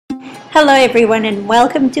Hello everyone and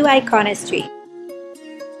welcome to Iconestry.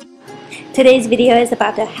 Today's video is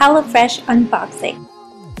about a HelloFresh unboxing.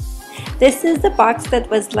 This is the box that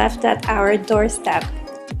was left at our doorstep.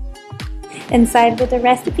 Inside were the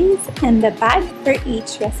recipes and the bag for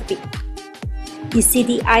each recipe. You see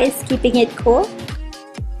the ice keeping it cool?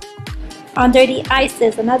 Under the ice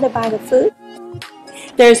is another bag of food.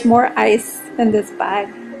 There's more ice in this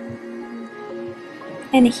bag.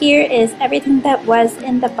 And here is everything that was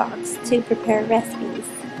in the box to prepare recipes.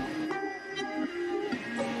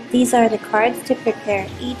 These are the cards to prepare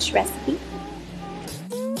each recipe.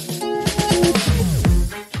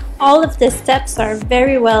 All of the steps are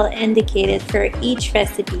very well indicated for each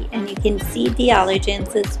recipe, and you can see the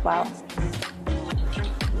allergens as well.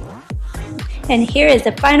 And here is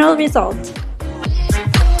the final result.